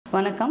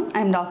Vanakkam,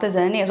 I am Dr.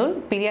 Janani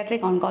Arul, Pediatric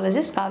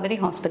Oncologist, Kaveri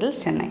Hospital,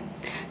 Chennai.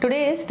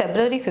 Today is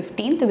February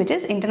 15th, which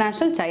is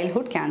International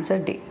Childhood Cancer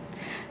Day.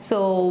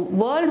 So,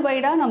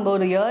 worldwide,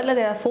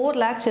 there are 4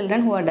 lakh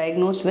children who are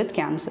diagnosed with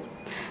cancer.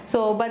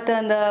 So, but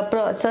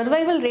the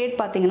survival rate,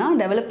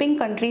 developing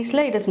countries,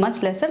 it is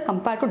much lesser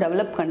compared to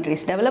developed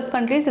countries. Developed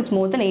countries, it's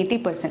more than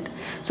 80%.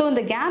 So,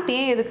 the gap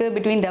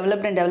between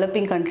developed and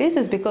developing countries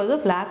is because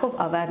of lack of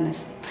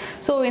awareness.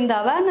 So, in the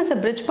awareness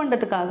bridge,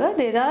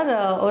 there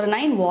are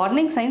 9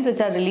 warning signs which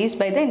are released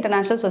by the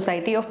International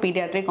Society of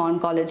Pediatric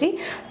Oncology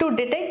to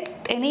detect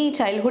any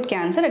childhood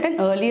cancer at an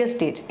earlier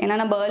stage. In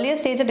an earlier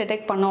stage,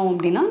 detect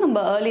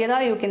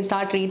earlier you can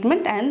start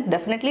treatment and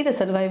definitely the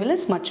survival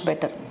is much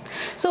better.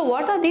 So,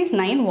 what are these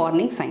 9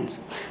 warning signs?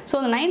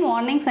 So, the 9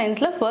 warning signs,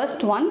 the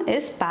first one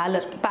is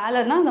pallor.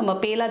 Pallor na nama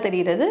pela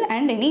theriyirathu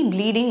and any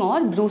bleeding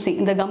or bruising.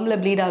 In the gum la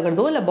bleed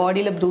agartho illa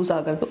body la bruise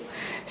agartho.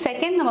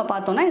 Second nama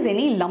paathona is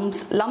any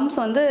lumps. Lumps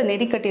vandu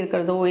nerikatti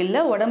irukradho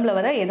illa udambla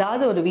vara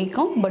edavadhu oru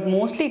veekam, but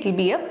mostly it will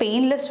be a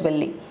painless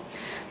swelling.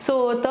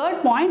 So,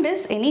 third point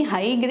is any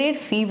high grade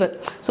fever,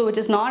 so which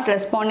is not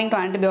responding to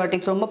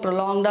antibiotics, romba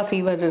prolonged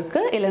fever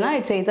irukku illana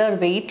it's either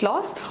weight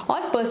loss or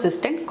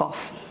persistent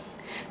cough.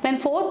 Then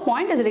fourth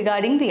point is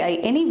regarding the eye.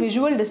 Any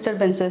visual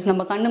disturbances,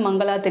 நம்ம கண்ணு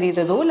மங்கலா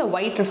தெரியிறதோ இல்ல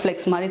white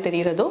reflex மாதிரி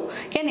தெரியிறதோ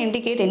can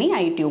indicate any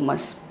eye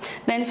tumors.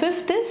 Then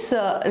fifth is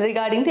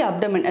regarding the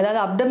abdomen.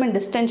 அதாவது abdomen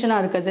distension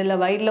இருக்குது இல்ல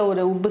வயிறுல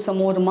ஒரு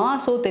உப்புசமோ ஒரு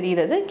மாசோ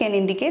தெரியிறது can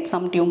indicate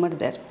some tumor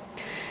there.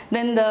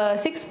 Then the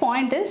sixth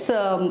point is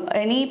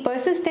any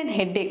persistent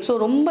headache. So,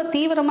 romba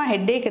தீவிரமா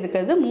headache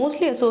இருக்குது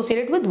mostly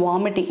associated with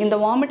vomiting. In the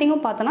vomiting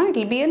பார்த்தனா it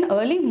will be an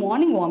early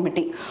morning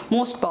vomiting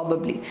most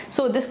probably.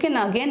 So, this can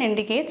again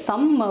indicate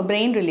some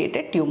brain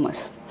related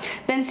tumors.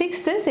 Then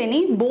sixth is any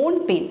bone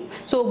pain.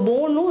 So,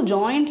 bone no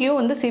joint liyo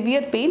in the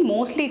severe pain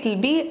mostly it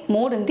will be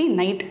more in the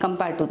night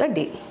compared to the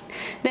day.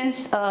 Then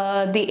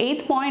the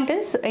eighth point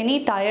is any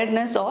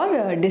tiredness or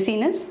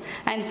dizziness,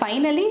 and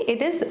finally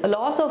it is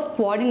loss of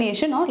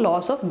coordination or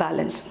loss of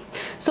balance.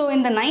 So,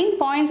 in the 9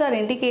 points are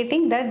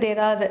indicating that there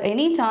are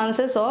any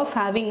chances of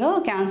having a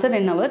cancer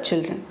in our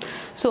children.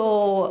 So,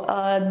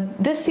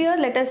 this year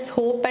let us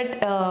hope at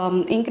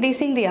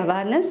increasing the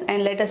awareness and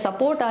let us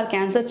support our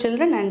cancer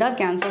children and our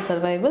cancer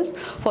survivors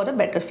for a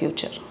better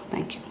future.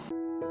 Thank you.